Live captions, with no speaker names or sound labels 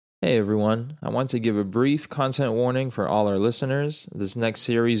Hey everyone, I want to give a brief content warning for all our listeners. This next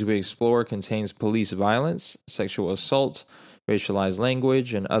series we explore contains police violence, sexual assault, racialized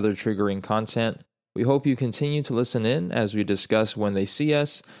language, and other triggering content. We hope you continue to listen in as we discuss When They See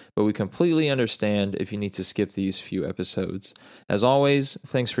Us, but we completely understand if you need to skip these few episodes. As always,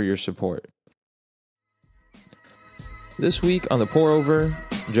 thanks for your support. This week on The Pour Over,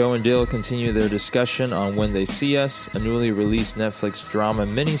 Joe and Dill continue their discussion on When They See Us, a newly released Netflix drama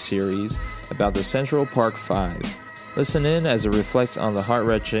miniseries about the Central Park Five. Listen in as it reflects on the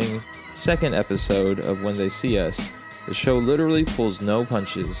heart-wrenching second episode of When They See Us. The show literally pulls no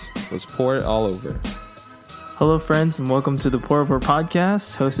punches. Let's pour it all over. Hello, friends, and welcome to the Pour Over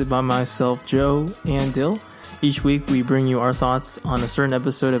podcast, hosted by myself, Joe and Dill. Each week, we bring you our thoughts on a certain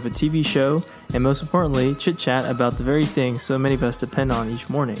episode of a TV show, and most importantly, chit-chat about the very thing so many of us depend on each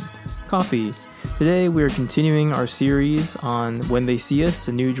morning, coffee. Today, we are continuing our series on When They See Us,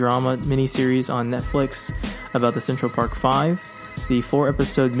 a new drama miniseries on Netflix about the Central Park Five. The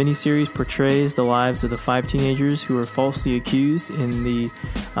 4-episode miniseries portrays the lives of the 5 teenagers who were falsely accused in the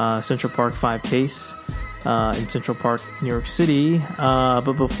Central Park 5 case in Central Park, New York City.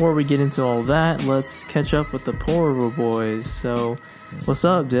 But before we get into all that, let's catch up with the Pour Over boys. So, what's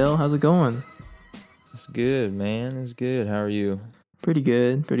up, Dale? How's it going? It's good, man. It's good. How are you? Pretty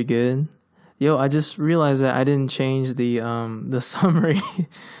good. Pretty good. Yo, I just realized that I didn't change the summary,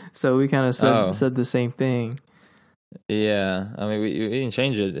 so we kind of said the same thing. Yeah, I mean, we can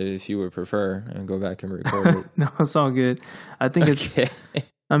change it if you would prefer and go back and record it. No, it's all good. I think Okay.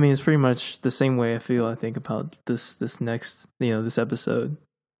 it's pretty much the same way I feel, I think, about this next, this episode.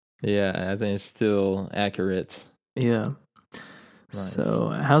 Yeah, I think it's still accurate. Yeah. Nice. So,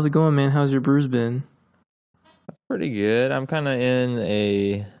 how's it going, man? How's your bruise been? Pretty good. I'm kind of in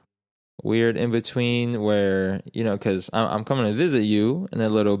a weird in-between where, because I'm coming to visit you in a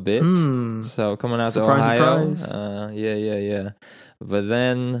little bit. So coming out to Ohio. Surprise. Yeah. But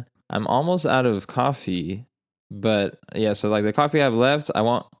then I'm almost out of coffee. But yeah, so like the coffee I've left, it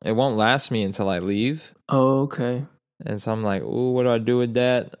won't last me until I leave. Oh, okay. And so I'm like, ooh, what do I do with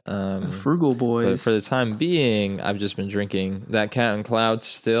that? Frugal boys. But for the time being, I've just been drinking that Cat and Cloud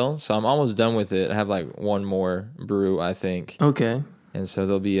still. So I'm almost done with it. I have like one more brew, I think. Okay. And so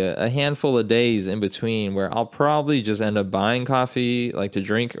there'll be a handful of days in between where I'll probably just end up buying coffee, like to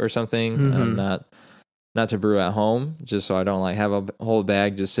drink or something, not to brew at home, just so I don't like have a whole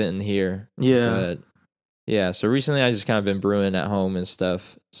bag just sitting here. Yeah. But yeah, so recently I just kind of been brewing at home and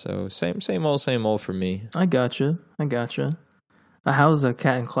stuff. So same old for me. I gotcha. How's the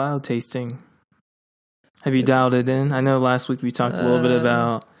Cat and Cloud tasting? Have you dialed it in? I know last week we talked a little bit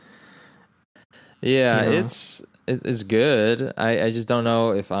about. Yeah, it's good. I just don't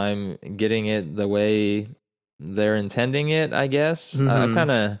know if I'm getting it the way they're intending it, I guess. I'm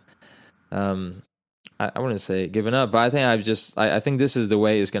kind of, I wouldn't say given up, but I think I think this is the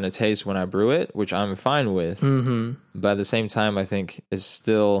way it's going to taste when I brew it, which I'm fine with. Mm-hmm. But at the same time, I think it's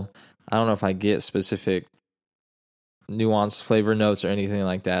still, I don't know if I get specific nuanced flavor notes or anything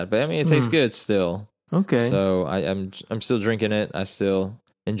like that. But I mean, it tastes good still. Okay. So I'm still drinking it. I still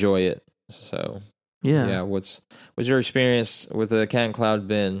enjoy it. So yeah. What's your experience with the Cat and Cloud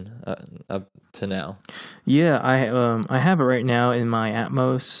been up to now? Yeah, I have it right now in my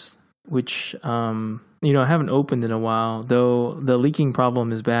Atmos, which I haven't opened in a while. Though the leaking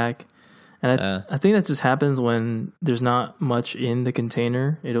problem is back, and I think that just happens when there's not much in the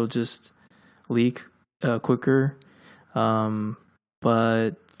container. It'll just leak quicker.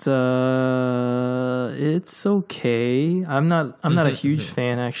 But it's okay. I'm not a huge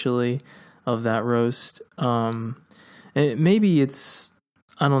fan actually of that roast. Maybe it's,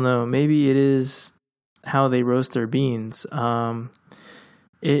 I don't know, maybe it is how they roast their beans. I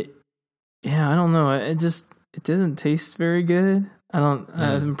don't know. It doesn't taste very good.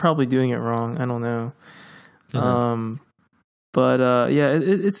 I'm probably doing it wrong. I don't know.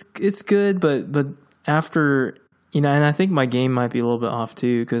 It's good, but after, and I think my game might be a little bit off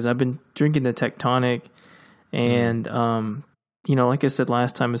too, because I've been drinking the Tectonic, and like I said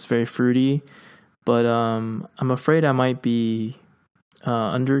last time, it's very fruity, but I'm afraid I might be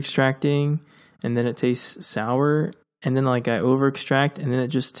under extracting, and then it tastes sour, and then like I over extract, and then it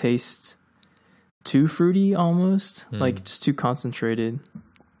just tastes too fruity almost, like just too concentrated.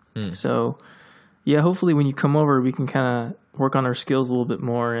 So yeah, hopefully when you come over, we can kind of work on our skills a little bit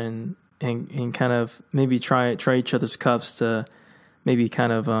more and kind of maybe try each other's cups to maybe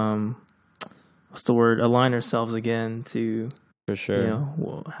kind of align ourselves again to, for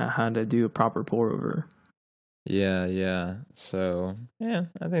sure, how to do a proper pour over. Yeah. So yeah,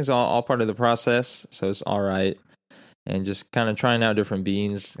 I think it's all part of the process. So it's all right. and just kind of trying out different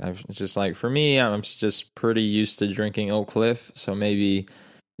beans. I've just like, for me, I'm just pretty used to drinking Oak Cliff, so maybe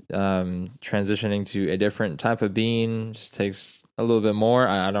transitioning to a different type of bean just takes a little bit more.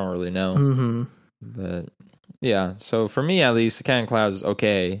 I don't really know. Mm-hmm. But yeah, so for me at least, the Cat and Cloud is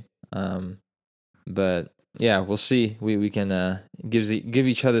okay. But yeah, we'll see. We can give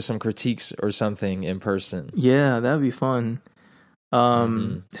each other some critiques or something in person. Yeah, that'd be fun.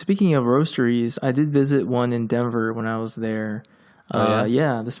 Speaking of roasteries, I did visit one in Denver when I was there.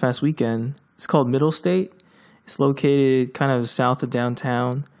 Yeah, this past weekend. It's called Middle State. It's located kind of south of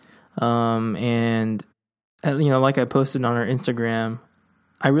downtown. And like I posted on our Instagram,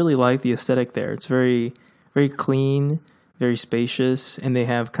 I really like the aesthetic there. It's very, very clean, very spacious, and they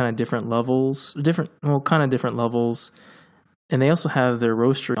have kind of different levels, and they also have their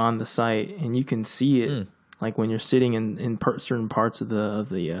roaster on the site, and you can see it like when you're sitting in certain parts of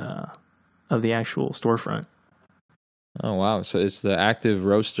the actual storefront. Oh wow! So it's the active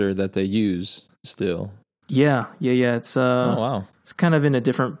roaster that they use still. Yeah. It's oh wow! It's kind of in a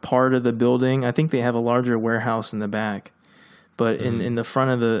different part of the building. I think they have a larger warehouse in the back, but in the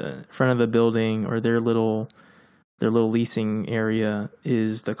front of the building, or their little leasing area,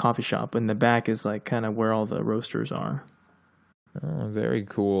 is the coffee shop, and the back is like kind of where all the roasters are. Oh, very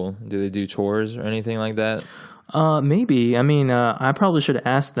cool. Do they do tours or anything like that? Maybe. I mean, I probably should have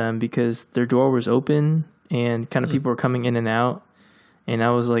asked them because their door was open and kind of people were coming in and out. And I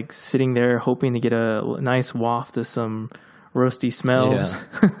was like sitting there hoping to get a nice waft of some roasty smells.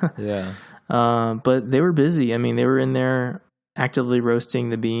 Yeah. But they were busy. I mean, they were in there actively roasting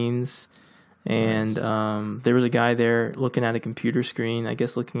the beans. And there was a guy there looking at a computer screen, I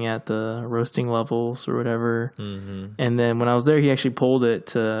guess looking at the roasting levels or whatever. Mm-hmm. And then when I was there, he actually pulled it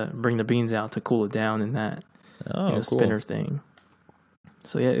to bring the beans out to cool it down in that cool spinner thing.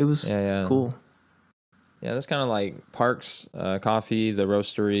 So yeah, it was cool. Yeah, that's kind of like Parks Coffee, the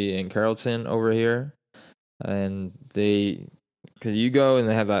roastery in Carrollton over here. And because you go and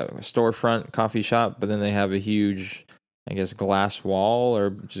they have that storefront coffee shop, but then they have a huge, I guess, glass wall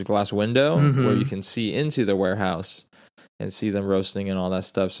or just glass window where you can see into the warehouse and see them roasting and all that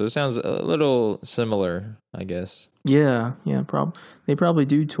stuff. So it sounds a little similar, I guess. Yeah. They probably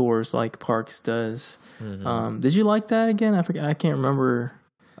do tours like Parks does. Mm-hmm. Did you like that again? I can't remember.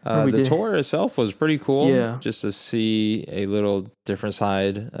 The tour itself was pretty cool. Yeah. Just to see a little different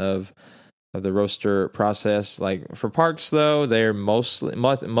side of the roaster process. Like for Parks though, they're most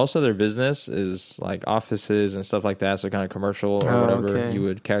of their business is like offices and stuff like that, so kind of commercial or whatever you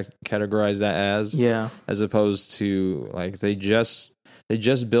would categorize that as. Yeah. As opposed to like they just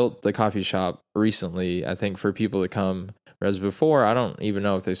built the coffee shop recently, I think, for people to come. Whereas before, I don't even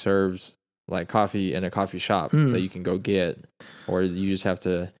know if they served like coffee in a coffee shop that you can go get, or you just have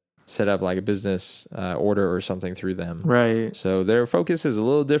to set up like a business order or something through them. Right. So their focus is a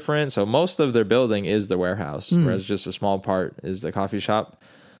little different. So most of their building is the warehouse, whereas just a small part is the coffee shop.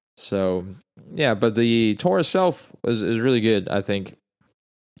 So yeah, but the tour itself is really good. I think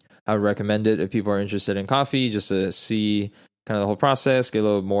I would recommend it if people are interested in coffee, just to see kind of the whole process, get a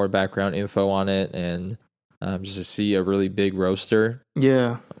little more background info on it, and just to see a really big roaster.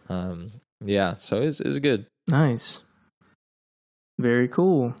 Yeah. Yeah, so it's good. Nice. Very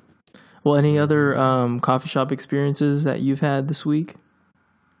cool. Well, any other coffee shop experiences that you've had this week?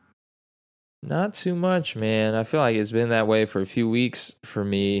 Not too much, man. I feel like it's been that way for a few weeks for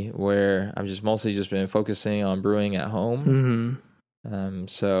me, where I've just mostly been focusing on brewing at home. Mm-hmm.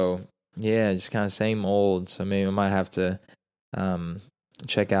 So yeah, just kind of same old. So maybe I might have to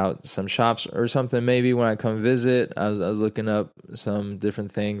check out some shops or something maybe when I come visit. I was looking up some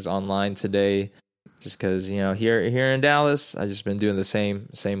different things online today, just because here in Dallas I've just been doing the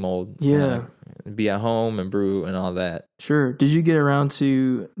same old. Yeah. Be at home and brew and all that. Sure. Did you get around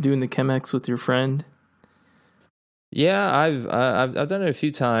to doing the Chemex with your friend? Yeah, I've done it a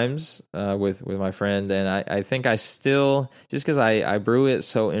few times with my friend, and I think I still, just because I brew it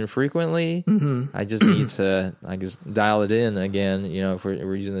so infrequently, I just need to dial it in again. If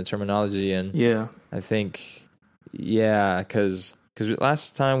we're using the terminology, and yeah, I think because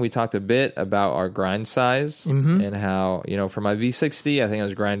last time we talked a bit about our grind size and how for my V60 I think I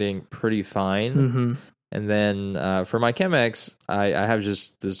was grinding pretty fine, and then for my Chemex I have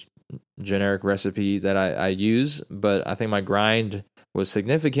just this generic recipe that I use, but I think my grind was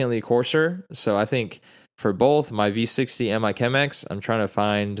significantly coarser. So I think for both my V60 and my Chemex, I'm trying to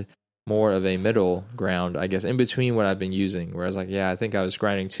find more of a middle ground, I guess, in between what I've been using. Whereas I think I was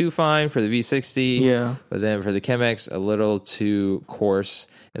grinding too fine for the V60, but then for the Chemex, a little too coarse.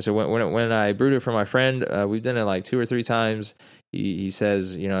 And so when I brewed it for my friend, we've done it like 2 or 3 times. He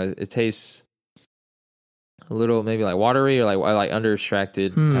says, it tastes a little maybe like watery or like under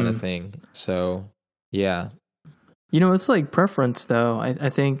extracted kind of thing. So yeah. It's like preference though. I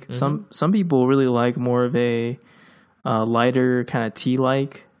think some people really like more of a lighter kind of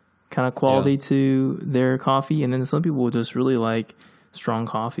tea-like kind of quality to their coffee, and then some people just really like strong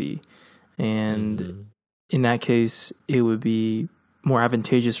coffee. And in that case, it would be more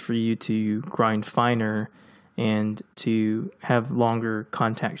advantageous for you to grind finer and to have longer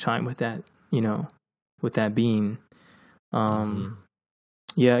contact time with that, with that bean.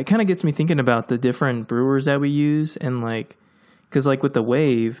 Yeah, it kind of gets me thinking about the different brewers that we use, and because with the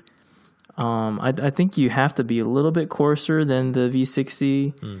Wave, I think you have to be a little bit coarser than the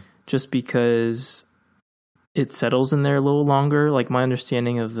V60, just because it settles in there a little longer. Like my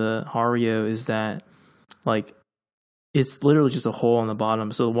understanding of the Hario is that it's literally just a hole on the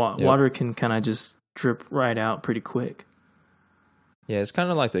bottom, so the water can kind of just drip right out pretty quick. Yeah, it's kind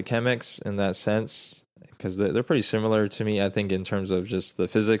of like the Chemex in that sense, because they're pretty similar to me, I think, in terms of just the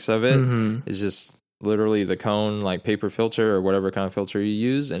physics of it. It's just literally the cone, like paper filter or whatever kind of filter you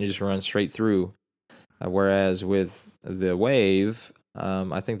use, and you just run straight through. Whereas with the Wave,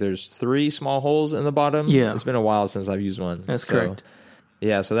 I think there's 3 small holes in the bottom. Yeah. It's been a while since I've used one. That's correct.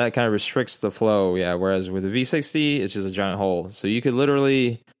 Yeah, so that kind of restricts the flow. Yeah, whereas with the V60, it's just a giant hole. So you could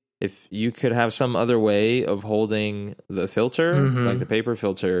literally, if you could have some other way of holding the filter, like the paper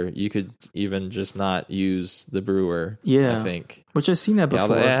filter, you could even just not use the brewer. Yeah, I think. Which I've seen that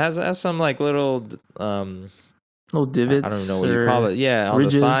before. Yeah, it has some little divots. I don't know what you call it. Yeah, on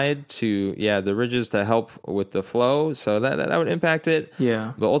ridges. The side the ridges to help with the flow. So that would impact it.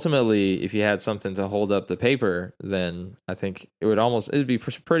 Yeah. But ultimately, if you had something to hold up the paper, then I think it would be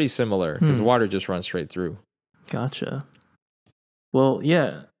pretty similar, because the water just runs straight through. Gotcha. Well,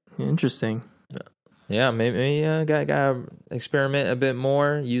 yeah, interesting. Yeah, maybe gotta experiment a bit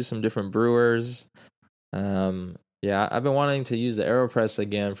more. Use some different brewers. Yeah, I've been wanting to use the AeroPress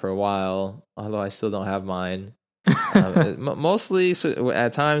again for a while, although I still don't have mine. Mostly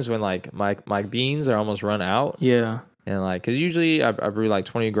at times when my beans are almost run out. Yeah. And because usually I brew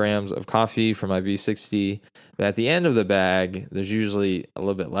 20 grams of coffee for my V60, but at the end of the bag, there's usually a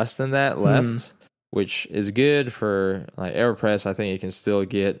little bit less than that left, which is good for AeroPress. I think you can still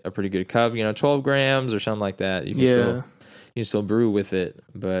get a pretty good cup, 12 grams or something like that. You can still brew with it,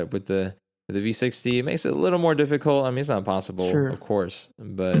 but with the V60, it makes it a little more difficult. I mean, it's not impossible, of course,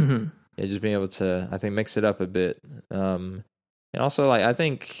 but just being able to, I think, mix it up a bit. And also, I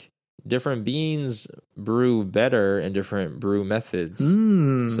think different beans brew better in different brew methods.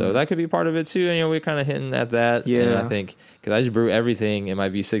 So that could be part of it too. And, we're kind of hinting at that. Yeah. And I think, because I just brew everything in my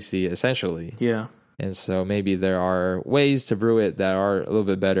V60, essentially. Yeah. And so maybe there are ways to brew it that are a little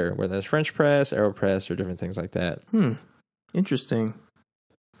bit better, whether it's French press, AeroPress, or different things like that. Interesting.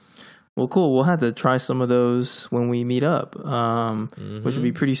 Well, cool. We'll have to try some of those when we meet up, which will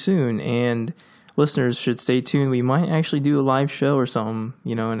be pretty soon. And listeners should stay tuned. We might actually do a live show or something,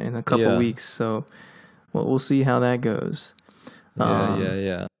 in a couple weeks. So we'll see how that goes.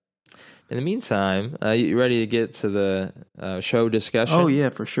 Yeah. In the meantime, you ready to get to the show discussion? Oh, yeah,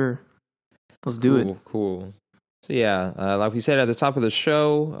 for sure. Let's do it. Cool. So, like we said at the top of the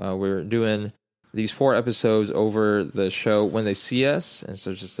show, we're doing these 4 episodes over the show When They See Us. And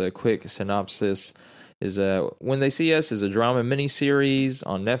so just a quick synopsis is When They See Us is a drama miniseries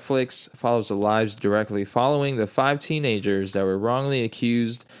on Netflix, follows the lives directly following the 5 teenagers that were wrongly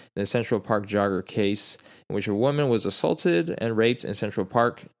accused in the Central Park jogger case, in which a woman was assaulted and raped in Central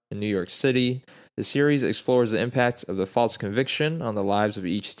Park in New York City. The series explores the impact of the false conviction on the lives of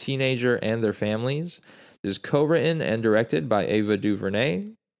each teenager and their families. It is co-written and directed by Ava DuVernay.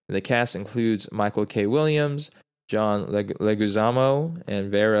 The cast includes Michael K. Williams, John Leguizamo, and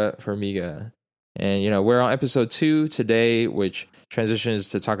Vera Farmiga. And, we're on episode 2 today, which transitions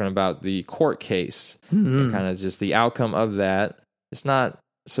to talking about the court case and kind of just the outcome of that. It's not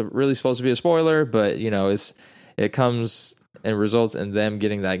really supposed to be a spoiler, but, it comes and results in them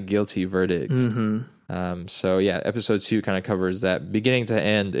getting that guilty verdict. So, episode 2 kind of covers that beginning to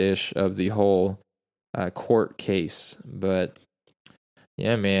end-ish of the whole court case. But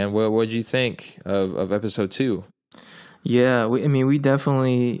yeah, man, what'd you think of episode 2? Yeah, we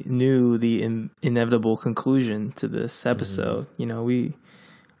definitely knew the inevitable conclusion to this episode. We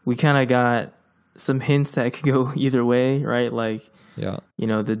kind of got some hints that could go either way, right?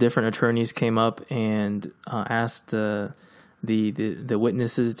 The different attorneys came up and asked the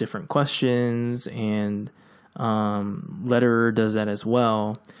witnesses different questions, and Lederer does that as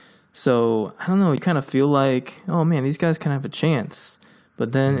well. So I don't know, you kind of feel like, oh man, these guys kind of have a chance.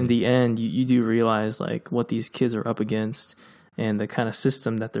 But then in the end, you do realize what these kids are up against and the kind of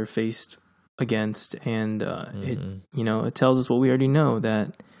system that they're faced against, and it tells us what we already know,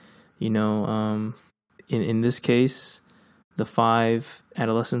 that in this case, the 5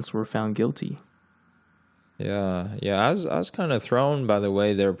 adolescents were found guilty. Yeah. I was kind of thrown by the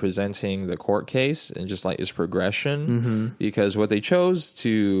way they're presenting the court case and just like its progression, because what they chose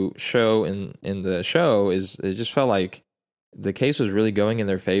to show in the show is it just felt like the case was really going in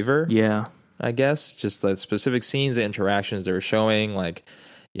their favor. Yeah, I guess just the specific scenes, the interactions they were showing, like,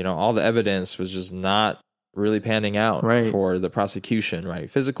 all the evidence was just not really panning out for the prosecution, right?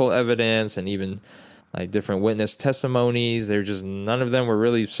 Physical evidence and even like different witness testimonies, they're just, none of them were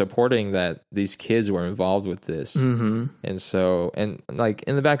really supporting that these kids were involved with this. And so, and like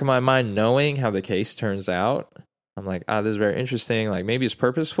in the back of my mind, knowing how the case turns out, I'm like, this is very interesting. Like maybe it's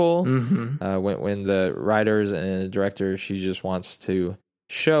purposeful. When the writers and the director, she just wants to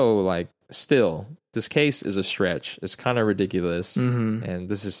show like, still, this case is a stretch. It's kind of ridiculous. And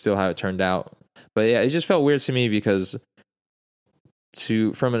this is still how it turned out. But yeah, it just felt weird to me because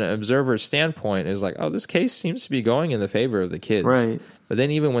from an observer standpoint, it was like, this case seems to be going in the favor of the kids. Right. But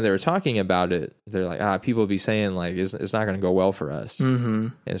then even when they were talking about it, they're like, people be saying like, it's not going to go well for us.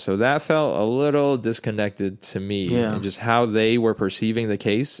 And so that felt a little disconnected to me, and just how they were perceiving the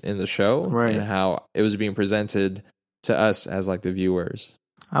case in the show, and how it was being presented to us as like the viewers.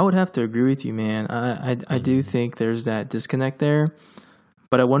 I would have to agree with you, man. I do think there's that disconnect there,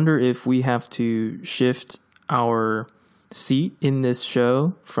 but I wonder if we have to shift our seat in this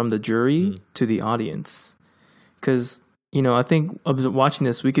show from the jury to the audience. Because, I think watching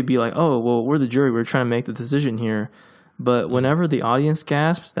this, we could be like, oh, well, we're the jury. We're trying to make the decision here. But whenever the audience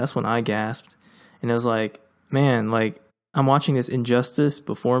gasped, that's when I gasped. And I was like, man, like, I'm watching this injustice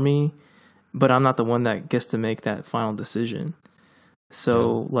before me, but I'm not the one that gets to make that final decision.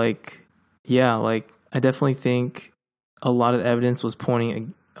 So, I definitely think a lot of evidence was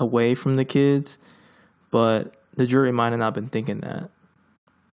pointing away from the kids, but the jury might have not been thinking that.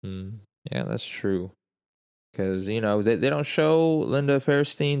 Yeah, that's true. Because, they don't show Linda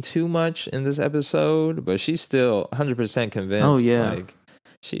Fairstein too much in this episode, but she's still 100% convinced. Oh, yeah. Like,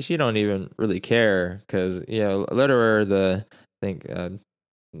 she don't even really care because, Lederer,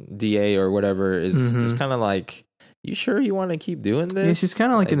 DA or whatever, is kind of like, you sure you want to keep doing this? Yeah, she's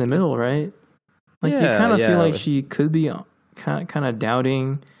kind of like in the middle, right? Like, you kind of feel like she could be kind of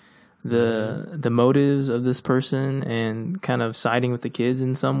doubting the motives of this person and kind of siding with the kids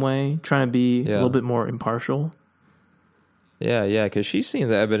in some way, trying to be a little bit more impartial. Yeah, because she's seen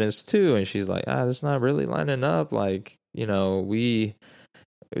the evidence too, and she's like, that's not really lining up. Like, do we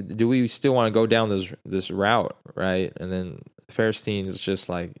still want to go down this route, right? And then Fairstein's just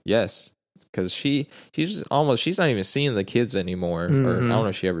like, yes, because she's not even seeing the kids anymore, or I don't know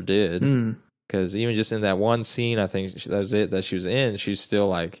if she ever did. Because even just in that one scene, I think that was it that she was in, she's still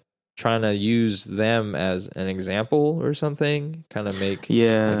like trying to use them as an example or something, kind of make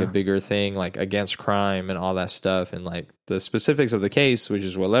like a bigger thing, like against crime and all that stuff. And like the specifics of the case, which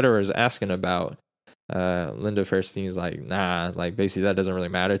is what Lederer is asking about, Linda Fairstein's like, nah, like basically that doesn't really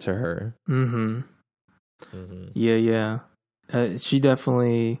matter to her. Yeah. She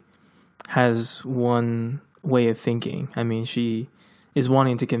definitely has one way of thinking. I mean, she is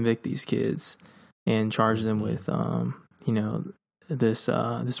wanting to convict these kids and charge them with,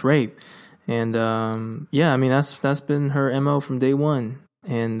 this rape. And I mean, that's been her MO from day one,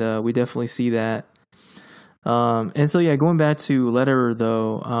 and we definitely see that. And so going back to Lederer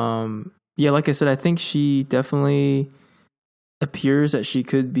though, like I said, I think she definitely appears that she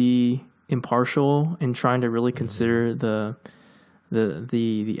could be impartial in trying to really consider the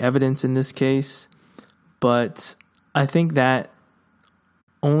evidence in this case, but I think that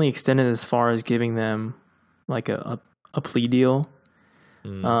only extended as far as giving them like a plea deal.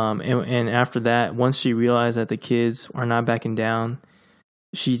 And after that, once she realized that the kids are not backing down,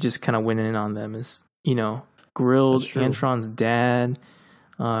 she just kind of went in on them, as grilled Antron's dad,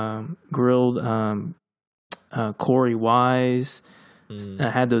 grilled Corey Wise,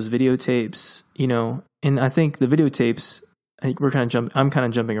 had those videotapes, and I think the videotapes, I'm kind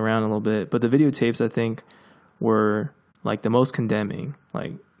of jumping around a little bit, but the videotapes I think were like the most condemning,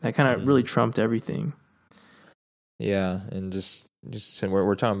 like that kind of really trumped everything. Yeah, and just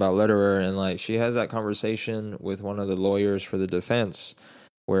we're talking about Lederer, and like she has that conversation with one of the lawyers for the defense,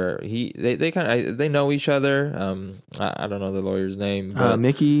 where they know each other. I don't know the lawyer's name, but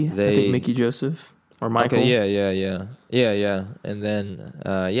Mickey, I think Mickey Joseph or Michael. Okay, yeah. And then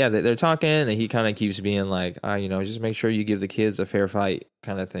they're talking, and he kind of keeps being like, just make sure you give the kids a fair fight,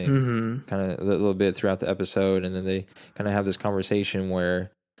 kind of thing, kind of a little bit throughout the episode, and then they kind of have this conversation where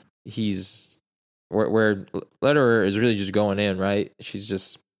where Lederer is really just going in, right? She's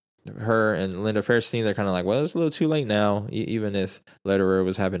just her and Linda Fairstein, they're kind of like, well, it's a little too late now, even if Lederer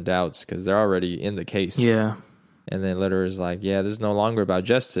was having doubts because they're already in the case. Yeah. And then Lederer's like, yeah, this is no longer about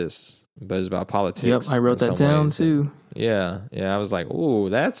justice, but it's about politics. Yep, I wrote that down too. Yeah. I was like, ooh,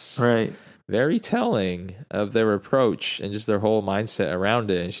 that's right. Very telling of their approach and just their whole mindset around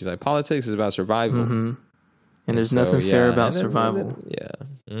it. And she's like, politics is about survival. Mm-hmm. And there's nothing fair about survival.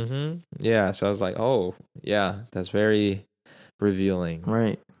 Yeah. So I was like, oh, yeah, that's very revealing.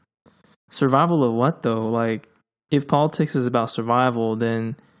 Right. Survival of what, though? Like, if politics is about survival,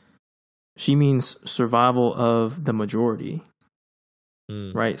 then she means survival of the majority.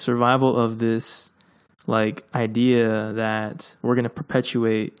 Right? Survival of this, like, idea that we're going to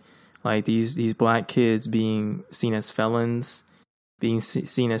perpetuate, like, these black kids being seen as felons, being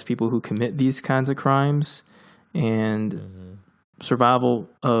seen as people who commit these kinds of crimes, and survival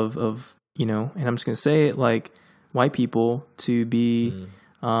of, you know, and I'm just going to say it, like, white people to be, these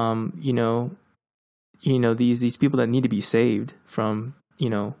people that need to be saved from, you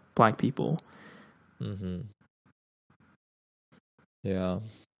know, black people. Yeah.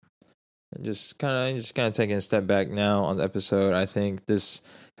 Just kind of taking a step back now on the episode. I feel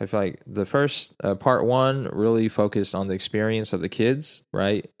like the first part one really focused on the experience of the kids,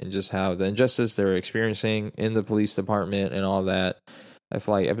 right? And just how the injustice they're experiencing in the police department and all that. I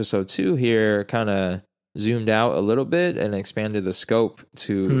feel like episode 2 here kind of zoomed out a little bit and expanded the scope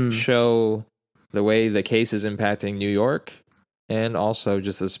to show the way the case is impacting New York and also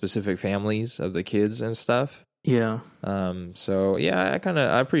just the specific families of the kids and stuff. Yeah. So yeah,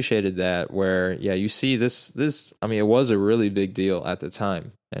 I appreciated that where, yeah, you see this, I mean, it was a really big deal at the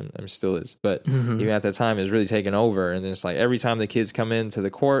time and still is, but even at the time it's really taken over. And it's like every time the kids come into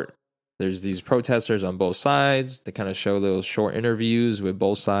the court, there's these protesters on both sides. They kind of show those short interviews with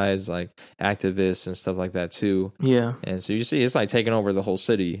both sides, like activists and stuff like that too. Yeah. And so you see, it's like taking over the whole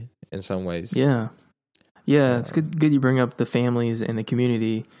city in some ways. Yeah. Yeah. It's good you bring up the families and the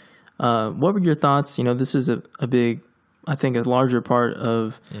community. What were your thoughts? You know, this is a big, I think, a larger part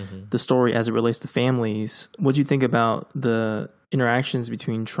of the story as it relates to families. What do you think about the interactions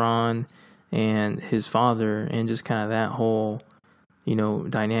between Tron and his father and just kind of that whole, you know,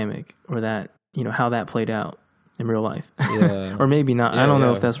 dynamic or that, you know, how that played out in real life? Yeah. Or maybe not. I don't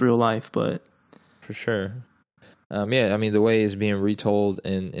know if that's real life, but. For sure. Yeah, I mean, the way it's being retold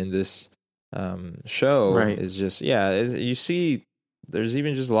in this show is just, you see, there's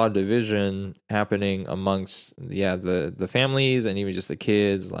even just a lot of division happening amongst the families and even just the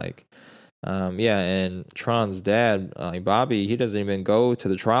kids, like and Tron's dad, like Bobby, he doesn't even go to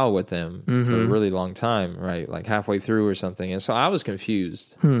the trial with them for a really long time, right? Like halfway through or something. And so I was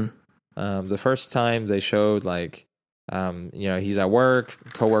confused. The first time they showed, like, you know, he's at work,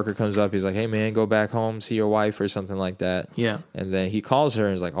 coworker comes up, he's like, hey man, go back home, see your wife or something like that. Yeah. And then he calls her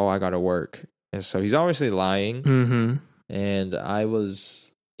and is like, oh, I gotta work. And so he's obviously lying. And I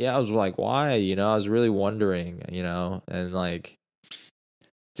was like, why? You know, I was really wondering, you know, and like,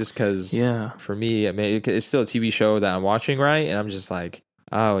 just because for me, I mean, it's still a TV show that I'm watching, right? And I'm just like,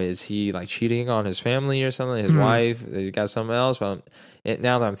 oh, is he like cheating on his family or something? His wife, he's got something else. But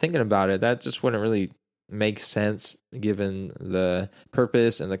now that I'm thinking about it, that just wouldn't really make sense given the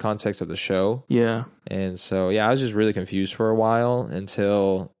purpose and the context of the show. Yeah. And so, I was just really confused for a while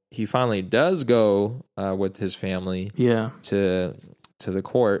until he finally does go with his family to the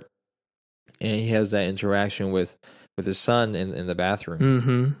court, and he has that interaction with his son in the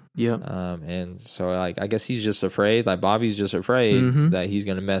bathroom. And so, like, I guess he's just afraid, like Bobby's just afraid that he's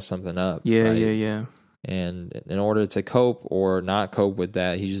going to mess something up. And in order to cope or not cope with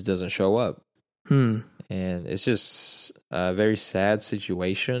that, he just doesn't show up. And it's just a very sad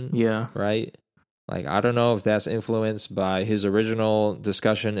situation. Right? Like, I don't know if that's influenced by his original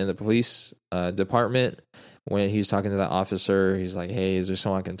discussion in the police department when he's talking to the officer. He's like, hey, is there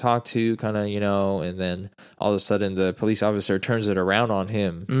someone I can talk to? Kind of, you know, and then all of a sudden the police officer turns it around on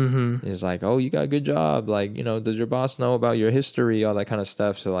him. He's like, oh, you got a good job. Like, you know, does your boss know about your history? All that kind of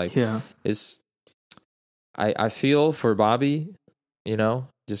stuff. So, like, I feel for Bobby, you know,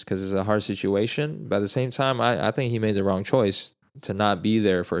 just because it's a hard situation. But at the same time, I think he made the wrong choice to not be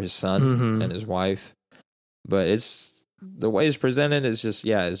there for his son and his wife. But it's the way it's presented is just,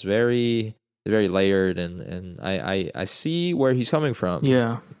 it's very, very layered, and I see where he's coming from.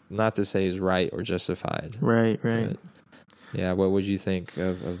 Not to say he's right or justified. Right. But, what would you think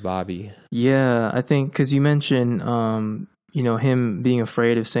of Bobby? I think because you mentioned you know, him being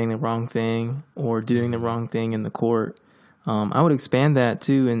afraid of saying the wrong thing or doing the wrong thing in the court. I would expand that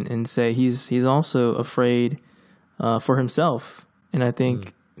too and say he's also afraid for himself. And I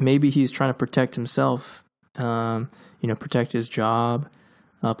think maybe he's trying to protect himself, you know, protect his job,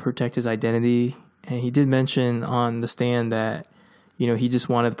 protect his identity. And he did mention on the stand that, he just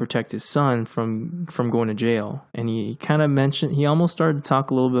wanted to protect his son from going to jail. And he kind of mentioned, he almost started to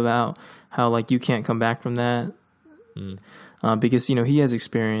talk a little bit about how, like, you can't come back from that. Because, he has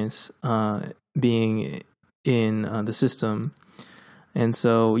experience being in the system. And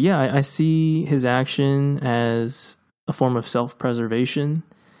so, yeah, I see his action as a form of self-preservation.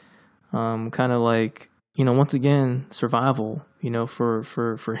 Kind of like, once again, survival.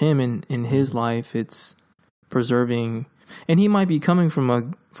 For him in his life, it's preserving. And he might be coming from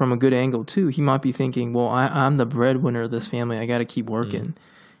a good angle too. He might be thinking, well, I'm the breadwinner of this family. I got to keep working,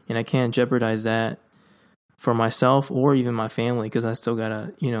 and I can't jeopardize that for myself or even my family, because I still got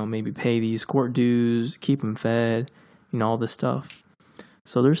to, maybe pay these court dues, keep them fed, all this stuff.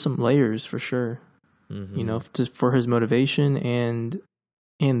 So there's some layers for sure, just for his motivation, and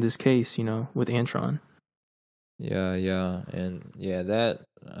in this case, with Antron. Yeah. And that,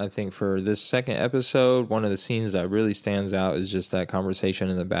 I think for this second episode, one of the scenes that really stands out is just that conversation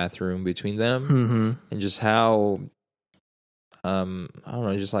in the bathroom between them, and just how, I don't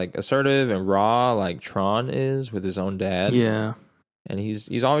know, just like assertive and raw, like Tron is with his own dad. Yeah. And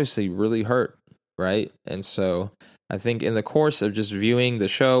he's obviously really hurt, right? And so I think in the course of just viewing the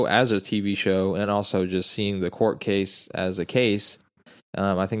show as a TV show, and also just seeing the court case as a case,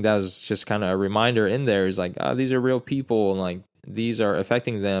 I think that was just kind of a reminder in there. Is like, these are real people, and like these are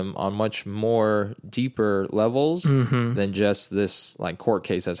affecting them on much more deeper levels than just this like court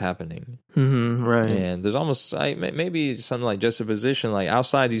case that's happening. Right. And there's almost maybe something like juxtaposition, like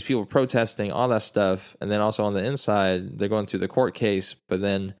outside these people protesting, all that stuff, and then also on the inside they're going through the court case, but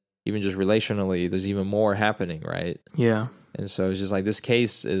then even just relationally, there's even more happening, right? Yeah. And so it's just like this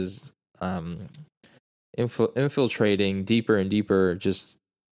case is infiltrating deeper and deeper just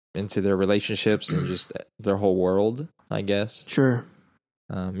into their relationships and just their whole world, I guess. Sure.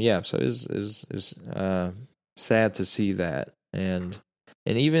 So it's sad to see that, and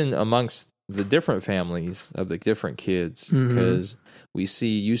even amongst the different families of the different kids, because we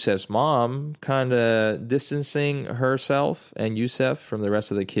see Yusef's mom kind of distancing herself and Yusef from the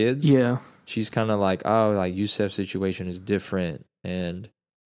rest of the kids. Yeah. She's kind of like, oh, like Yusef's situation is different, and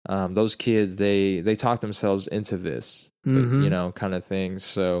those kids, they talk themselves into this, kind of thing.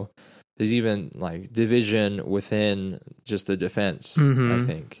 So there's even like division within just the defense, I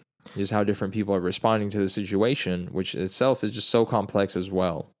think. Just how different people are responding to the situation, which itself is just so complex as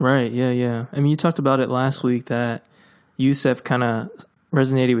well. Right, yeah. I mean, you talked about it last week that Yusef kind of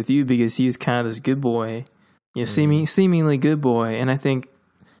resonated with you because he was kind of this good boy, seemingly good boy. And I think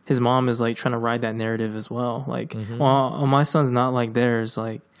his mom is like trying to ride that narrative as well. Like, well, my son's not like theirs,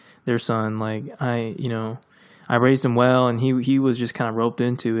 like their son. Like, I raised him well, and he was just kind of roped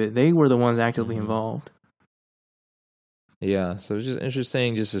into it. They were the ones actively involved. Yeah, so it's just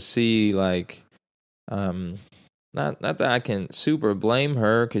interesting just to see, like, not that I can super blame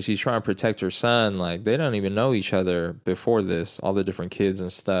her because she's trying to protect her son. Like, they don't even know each other before this, all the different kids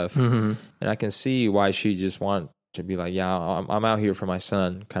and stuff. And I can see why she just want to be like, yeah, I'm out here for my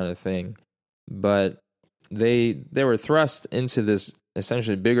son kind of thing. But they were thrust into this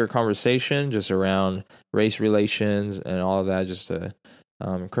essentially bigger conversation just around race relations and all of that, just to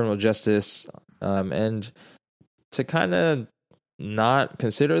criminal justice, and to kind of not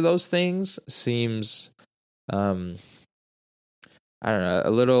consider those things seems, I don't know, a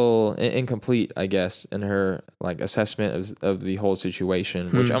little incomplete, I guess, in her like assessment of the whole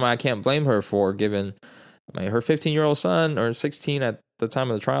situation, which I can't blame her for, given her 15-year-old son, or 16 at the time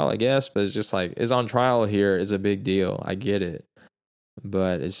of the trial, I guess, but it's just like, is on trial here is a big deal. I get it.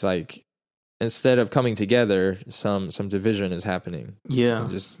 But it's like, instead of coming together, some division is happening. Yeah.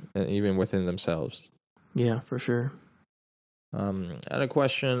 Just even within themselves. Yeah, for sure. I had a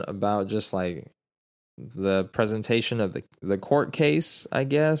question about just like the presentation of the court case, I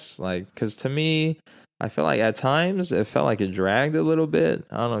guess. Like, because to me, I feel like at times it felt like it dragged a little bit.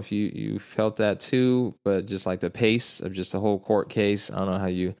 I don't know if you felt that too, but just like the pace of just the whole court case. I don't know how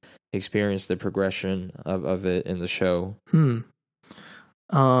you experienced the progression of it in the show.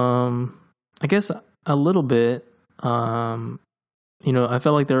 I guess a little bit. I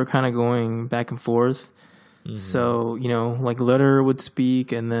felt like they were kind of going back and forth. So, like Letter would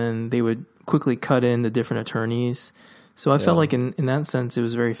speak and then they would quickly cut in the different attorneys. So I felt like in that sense, it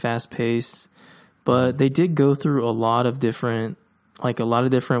was very fast paced, but they did go through a lot of different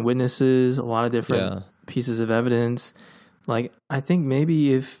witnesses, a lot of different pieces of evidence. Like, I think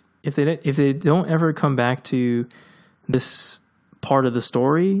maybe if they don't ever come back to this part of the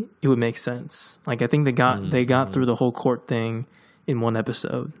story, it would make sense. Like, I think they got through the whole court thing in one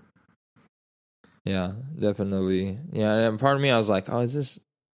episode. Yeah, definitely. Yeah, and part of me, I was like, oh, is this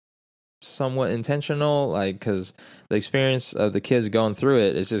somewhat intentional, like, because the experience of the kids going through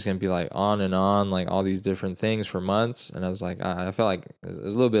it is just gonna be like on and on, like all these different things for months. And I was like, I felt like it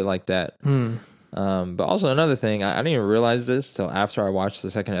was a little bit like that. But also another thing, I didn't even realize this till after I watched the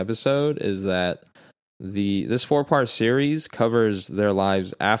second episode, is that this 4-part series covers their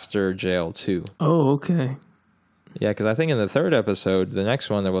lives after jail too. Oh, okay. Yeah, because I think in the third episode, the next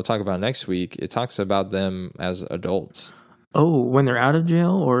one that we'll talk about next week, it talks about them as adults. Oh, when they're out of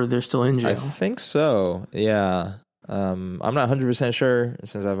jail or they're still in jail? I think so. Yeah. I'm not 100% sure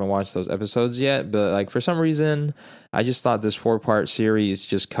since I haven't watched those episodes yet, but like for some reason, I just thought this 4-part series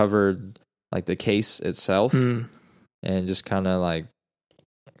just covered like the case itself and just kind of like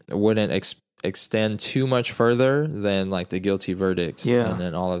wouldn't extend too much further than like the guilty verdicts and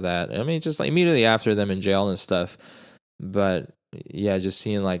then all of that. I mean, just like immediately after them in jail and stuff. But yeah, just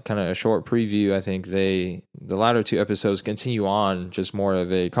seeing like kind of a short preview, I think the latter 2 episodes continue on just more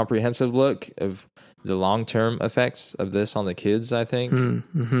of a comprehensive look of the long-term effects of this on the kids, I think,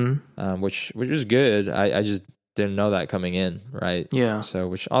 which is good. I just didn't know that coming in, right? Yeah. So,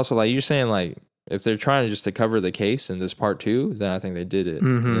 which also, like you're saying, like if they're trying to cover the case in this part 2, then I think they did it.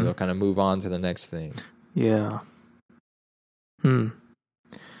 And then they'll kind of move on to the next thing. Yeah.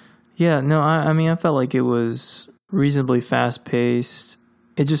 Yeah, no, I mean, I felt like it was reasonably fast-paced.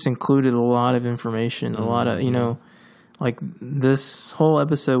 It just included a lot of information, a lot of, like this whole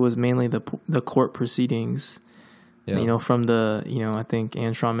episode was mainly the court proceedings. Yeah. From the, I think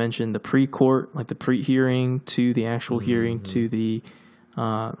Antron mentioned the pre-court, like the pre-hearing to the actual hearing to the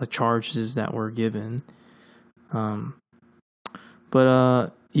charges that were given. Yeah,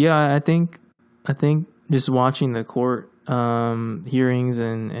 I think just watching the court hearings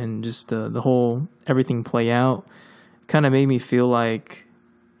and just the whole everything play out kind of made me feel like,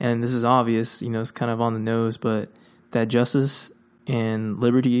 and this is obvious, it's kind of on the nose, but that justice and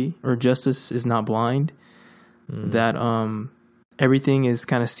liberty, or justice is not blind, that everything is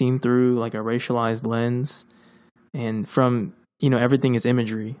kind of seen through like a racialized lens, and from everything is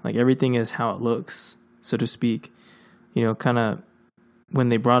imagery, like everything is how it looks, so to speak. Kind of when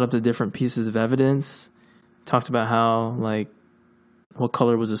they brought up the different pieces of evidence, talked about how, like, what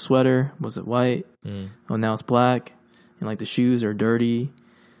color was the sweater? Was it white? Oh, now it's black. And like the shoes are dirty.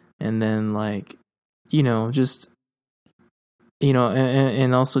 And then like, just,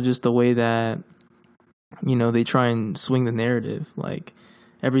 and also just the way that, they try and swing the narrative. Like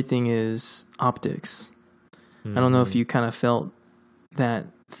everything is optics. I don't know if you kind of felt that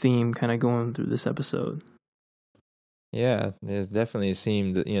theme kind of going through this episode. Yeah, it definitely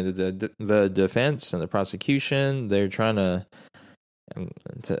seemed that, the defense and the prosecution, they're trying to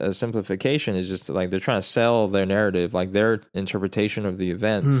a simplification is just like they're trying to sell their narrative, like their interpretation of the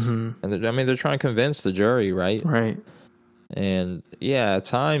events. And they're trying to convince the jury, right? Right. And yeah, at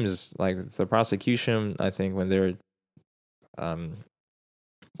times, like the prosecution, I think when they're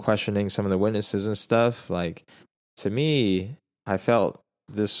questioning some of the witnesses and stuff, like to me, I felt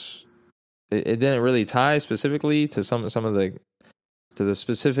this. It didn't really tie specifically to some of the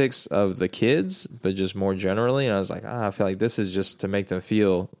specifics of the kids, but just more generally. And I was like, I feel like this is just to make them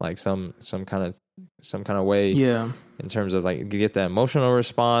feel like some kind of way, in terms of like get that emotional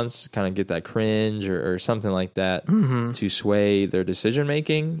response, kind of get that cringe or something like that to sway their decision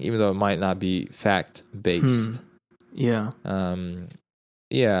making, even though it might not be fact based. Yeah.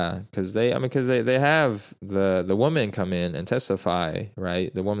 Yeah, because they have the woman come in and testify,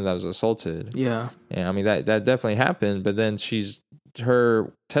 right? The woman that was assaulted. Yeah. And I mean that definitely happened, but then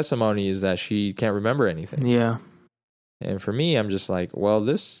her testimony is that she can't remember anything. Yeah. And for me, I'm just like, well,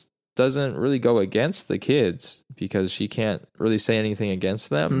 this doesn't really go against the kids because she can't really say anything against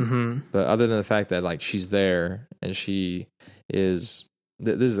them. But other than the fact that like she's there and she is,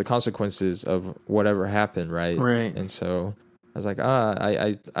 this is the consequences of whatever happened, right? Right. And so I was like,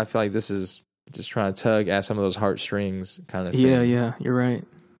 I feel like this is just trying to tug at some of those heartstrings kind of thing. Yeah, you're right.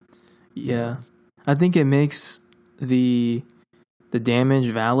 Yeah. I think it makes the damage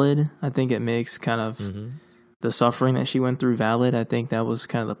valid. I think it makes kind of the suffering that she went through valid. I think that was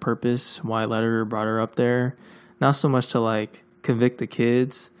kind of the purpose why Lederer brought her up there. Not so much to like convict the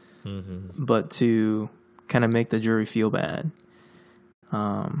kids, but to kind of make the jury feel bad.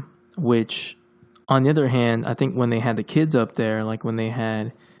 Which, on the other hand, I think when they had the kids up there, like when they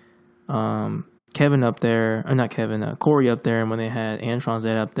had Kevin up there, or not Kevin, Corey up there, and when they had Antron's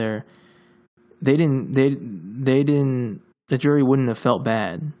dad up there, they didn't, the jury wouldn't have felt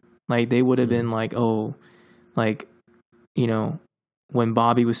bad. Like they would have been like, oh, like, when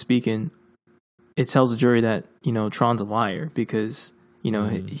Bobby was speaking, it tells the jury that, Tron's a liar because,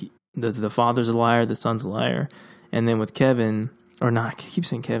 the father's a liar, the son's a liar. And then with Kevin, or not, I keep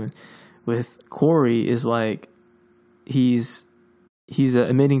saying Kevin, with Corey is like he's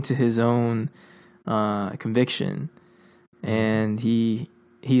admitting to his own conviction, and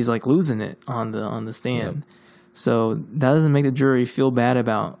he's like losing it on the stand. Yep. So that doesn't make the jury feel bad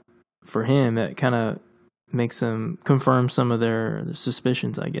for him. It kind of makes them confirm some of their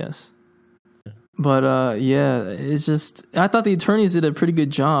suspicions, I guess. But yeah, it's just, I thought the attorneys did a pretty good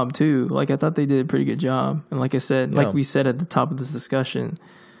job too. Like I thought they did a pretty good job. And like I said, like we said at the top of this discussion,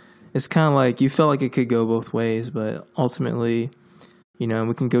 it's kind of like you felt like it could go both ways, but ultimately, you know,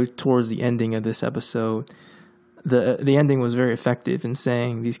 we can go towards the ending of this episode. The ending was very effective in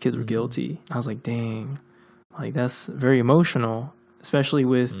saying these kids were guilty. I was like, dang, like that's very emotional, especially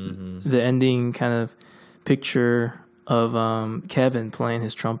with the ending kind of picture of Kevin playing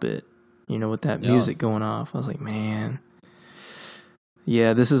his trumpet, you know, with that music going off. I was like, man,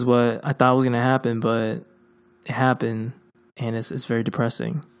 yeah, this is what I thought was going to happen, but it happened, and it's very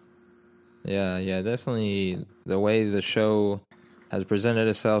depressing. Yeah, definitely the way the show has presented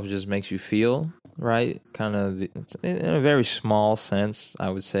itself just makes you feel, right? Kind of in a very small sense, I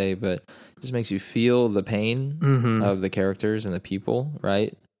would say, but just makes you feel the pain of the characters and the people,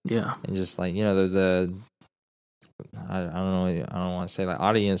 right? Yeah. And just like, you know, the I don't know, I don't want to say like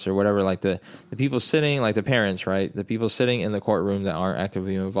audience or whatever, like the people sitting, like the parents, right? The people sitting in the courtroom that aren't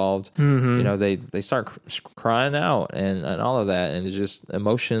actively involved, you know, they start crying out and all of that, and it's just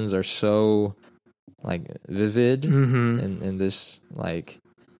emotions are so like vivid and this like,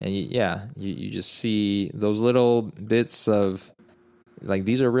 and you just see those little bits of like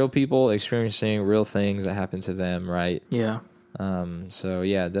these are real people experiencing real things that happen to them, right? Yeah. So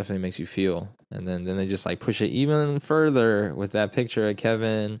yeah, it definitely makes you feel. And then they just like push it even further with that picture of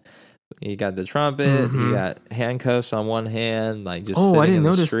Kevin. He got the trumpet, he got handcuffs on one hand, like just sitting I didn't in the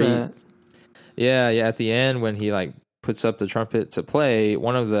notice street. that. Yeah, at the end when he like puts up the trumpet to play,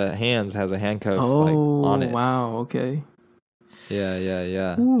 one of the hands has a handcuff like on it. Wow, okay.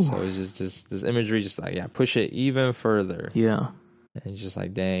 Yeah. Ooh. So it's just this imagery, just like push it even further. Yeah. And just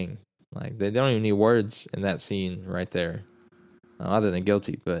like dang, like they don't even need words in that scene right there, other than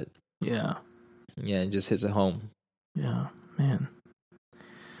guilty. But yeah, it just hits it home. Yeah, man.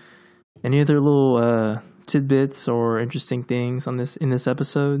 Any other little tidbits or interesting things in this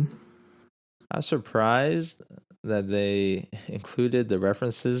episode? I was surprised that they included the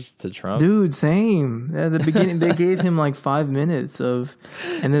references to Trump. Dude, same. At the beginning, they gave him like 5 minutes of,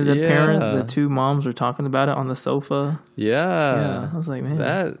 and then the parents, the two moms were talking about it on the sofa. Yeah. I was like,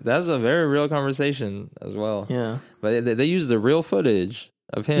 man. That's a very real conversation as well. Yeah. But they used the real footage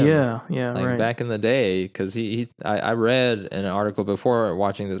of him. Yeah, like right. Back in the day, because I read in an article before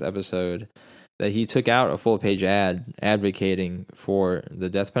watching this episode that he took out a full-page ad advocating for the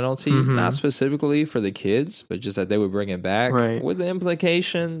death penalty, not specifically for the kids, but just that they would bring it back with the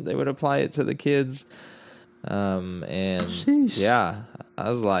implication they would apply it to the kids. And Sheesh. yeah, I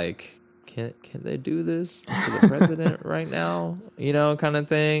was like, can they do this to the president right now? You know, kind of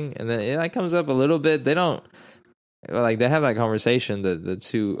thing. And then it like comes up a little bit. They don't like they have that conversation, the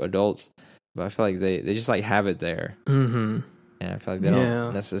two adults, but I feel like they just like have it there. And I feel like they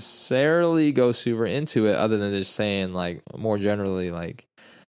don't necessarily go super into it, other than just saying like more generally like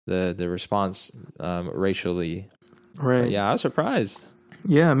the response racially. Right. But yeah, I was surprised.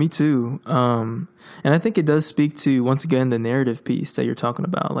 Yeah, me too. And I think it does speak to, once again, the narrative piece that you're talking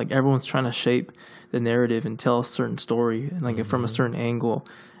about. Like everyone's trying to shape the narrative and tell a certain story, like from a certain angle,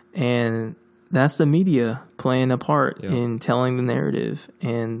 and that's the media playing a part in telling the narrative.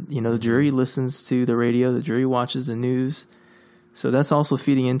 And you know, the jury listens to the radio, the jury watches the news. So that's also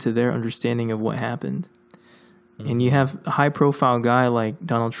feeding into their understanding of what happened. And you have a high-profile guy like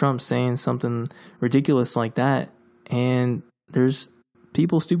Donald Trump saying something ridiculous like that, and there's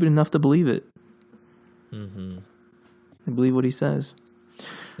people stupid enough to believe it. They believe what he says.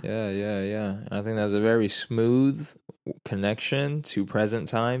 Yeah. And I think that's a very smooth connection to present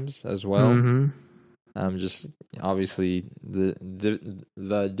times as well. Just obviously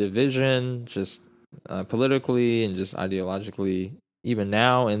the division, just politically and just ideologically, even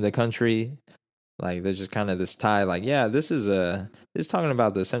now in the country, like there's just kind of this tie. Like, yeah, this is talking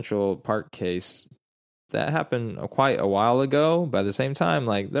about the Central Park case that happened quite a while ago, but at the same time,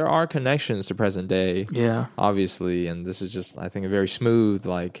 like there are connections to present day, obviously, and this is just, I think, a very smooth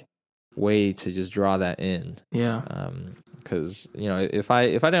like way to just draw that in, because you know, if I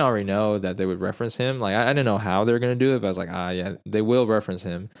didn't already know that they would reference him, like I didn't know how they were gonna do it, but I was like, yeah, they will reference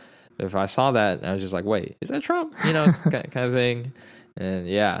him. If I saw that, I was just like, wait, is that Trump? You know, kind of thing. And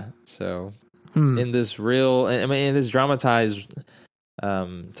yeah, so in this real, I mean, in this dramatized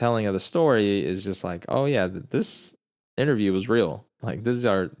telling of the story is just like, oh yeah, this interview was real. Like, these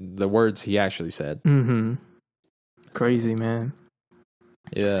are the words he actually said. Mm-hmm. Crazy, man.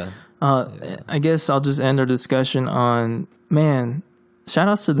 Yeah. I guess I'll just end our discussion on, man, shout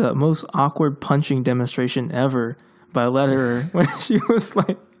outs to the most awkward punching demonstration ever by Lederer when she was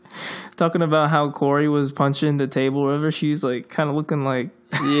like talking about how Corey was punching the table or whatever. She's like kind of looking like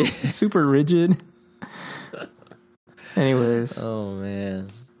super rigid. Anyways. Oh, man.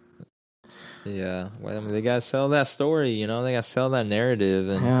 Yeah. Well, I mean, they got to sell that story, you know? They got to sell that narrative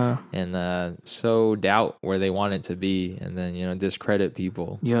and sow doubt where they want it to be and then, you know, discredit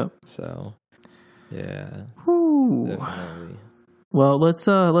people. Yep. So, yeah. Whew. Definitely. Well, let's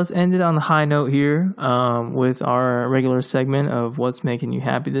end it on the high note here with our regular segment of what's making you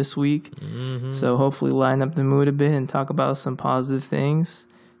happy this week. Mm-hmm. So hopefully lighten up the mood a bit and talk about some positive things.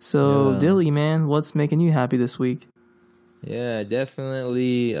 So Dilly, man, what's making you happy this week? Yeah,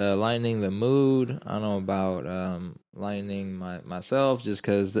 definitely lightening the mood. I don't know about lightening myself just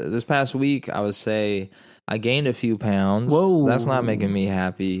because this past week I would say I gained a few pounds. Whoa. That's not making me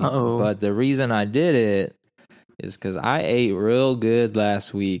happy. Uh-oh. But the reason I did it is because I ate real good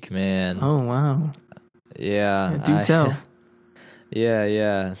last week, man. Oh, wow. Yeah. Do tell.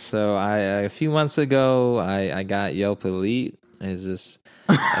 Yeah. So a few months ago, I got Yelp Elite. Is this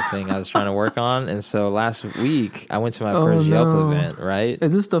a thing I was trying to work on? And so last week, I went to my first Yelp event, right?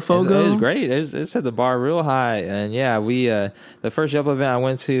 Is this the Fogo? It was great. It set the bar real high. And yeah, the first Yelp event I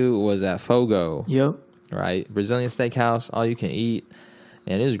went to was at Fogo. Yep. Right? Brazilian steakhouse, all you can eat.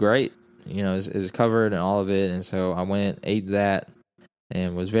 And it was great. You know, it's covered and all of it. And so I went, ate that,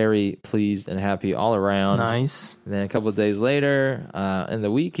 and was very pleased and happy all around. Nice. And then a couple of days later, in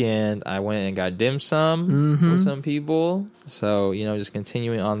the weekend, I went and got dim sum with some people. So, you know, just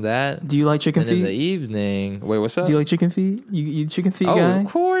continuing on that. Do you like chicken feet? In the evening, wait, what's up? Do you like chicken feet? You chicken feet guy? Of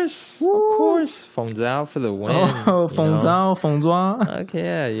course. Woo. Of course. Feng Zhao for the win. Oh, Feng Zhao.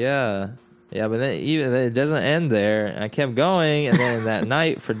 Okay, yeah. Yeah, but then even it doesn't end there. I kept going, and then that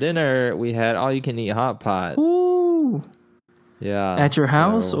night for dinner, we had all-you-can-eat hot pot. Ooh. Yeah. At your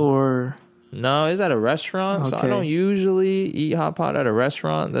house or? No, it's at a restaurant. Okay. So I don't usually eat hot pot at a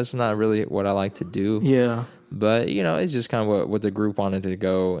restaurant. That's not really what I like to do. Yeah. But, you know, it's just kind of what the group wanted to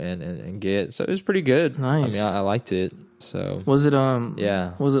go and get. So it was pretty good. Nice. I mean, I liked it. So was it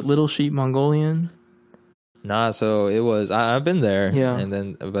yeah. Was it Little Sheep Mongolian? Nah, so it was. I've been there. Yeah. And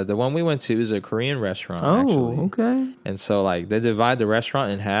then, but the one we went to is a Korean restaurant. Actually. Okay. And so, like, they divide the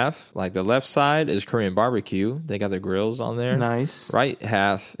restaurant in half. Like, the left side is Korean barbecue. They got the grills on there. Nice. Right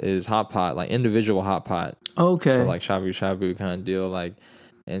half is hot pot, like individual hot pot. Okay. So, like, shabu shabu kind of deal. Like,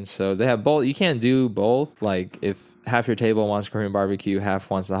 and so they have both. You can't do both. Like, if half your table wants Korean barbecue, half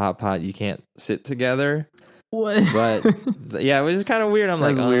wants the hot pot, you can't sit together. What? But yeah, it was kind of weird. I'm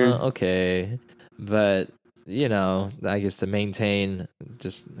That's like, weird. Okay, but you know, I guess to maintain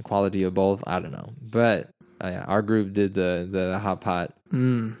just the quality of both, I don't know. But our group did the hot pot.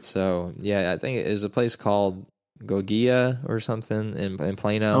 So yeah, I think it was a place called Gogia or something in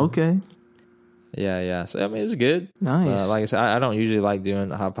Plano. Okay. Yeah. So I mean, it was good. Nice. Like I said, I don't usually like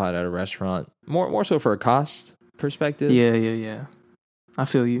doing a hot pot at a restaurant. More so for a cost perspective. Yeah. I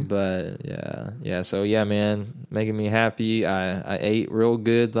feel you. But yeah. So yeah, man, making me happy. I ate real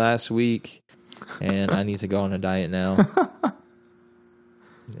good last week, and I need to go on a diet now.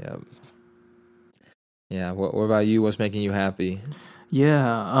 Yep. Yeah. What about you? What's making you happy?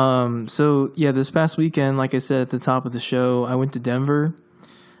 Yeah. So yeah, this past weekend, like I said at the top of the show, I went to Denver,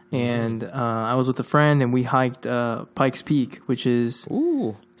 and I was with a friend, and we hiked Pikes Peak, which is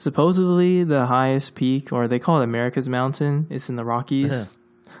supposedly the highest peak, or they call it America's Mountain. It's in the Rockies.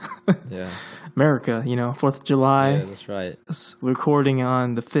 Yeah. America, 4th of July. Yeah, that's right. It's recording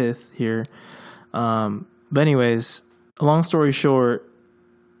on the 5th here. But anyways, long story short,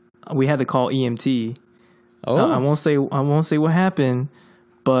 we had to call EMT. I won't say what happened,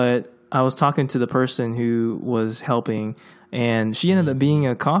 but I was talking to the person who was helping, and she ended up being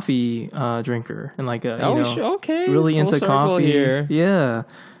a coffee drinker and like really Full into coffee here. Yeah.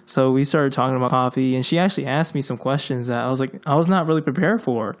 So we started talking about coffee, and she actually asked me some questions that I was not really prepared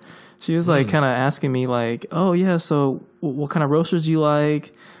for. She was like kind of asking me like, oh yeah, so what kind of roasters do you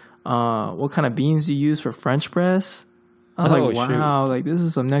like? What kind of beans do you use for French press? I was like, wow, like this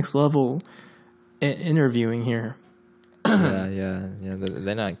is some next level interviewing here. Yeah.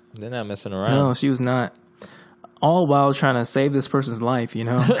 They're not messing around. No, she was not. All while trying to save this person's life,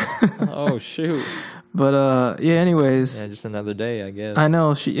 Oh shoot. But anyways. Yeah, just another day, I guess. I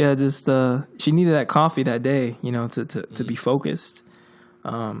know she she needed that coffee that day, to be focused.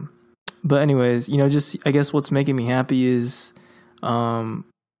 But anyways, just I guess what's making me happy is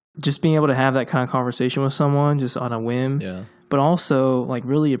just being able to have that kind of conversation with someone just on a whim, but also like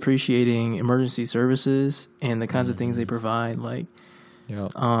really appreciating emergency services and the kinds of things they provide. Like,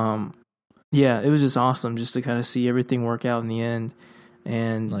 it was just awesome just to kind of see everything work out in the end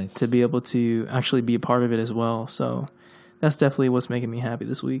and to be able to actually be a part of it as well. So that's definitely what's making me happy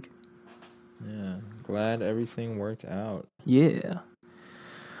this week. Yeah. Glad everything worked out. Yeah.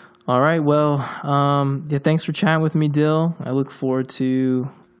 All right. Well, thanks for chatting with me, Dill. I look forward to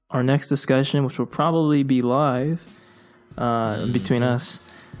our next discussion, which will probably be live between us.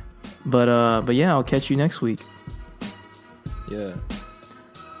 But yeah, I'll catch you next week. Yeah.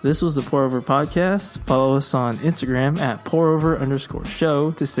 This was the Pour Over Podcast. Follow us on Instagram at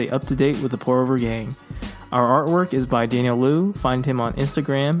pourover_show to stay up to date with the Pour Over gang. Our artwork is by Daniel Liu. Find him on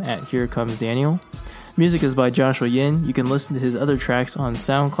Instagram at Here Comes Daniel. Music is by Joshua Yin. You can listen to his other tracks on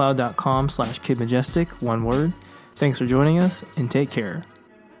soundcloud.com/kidmajestic, one word. Thanks for joining us and take care.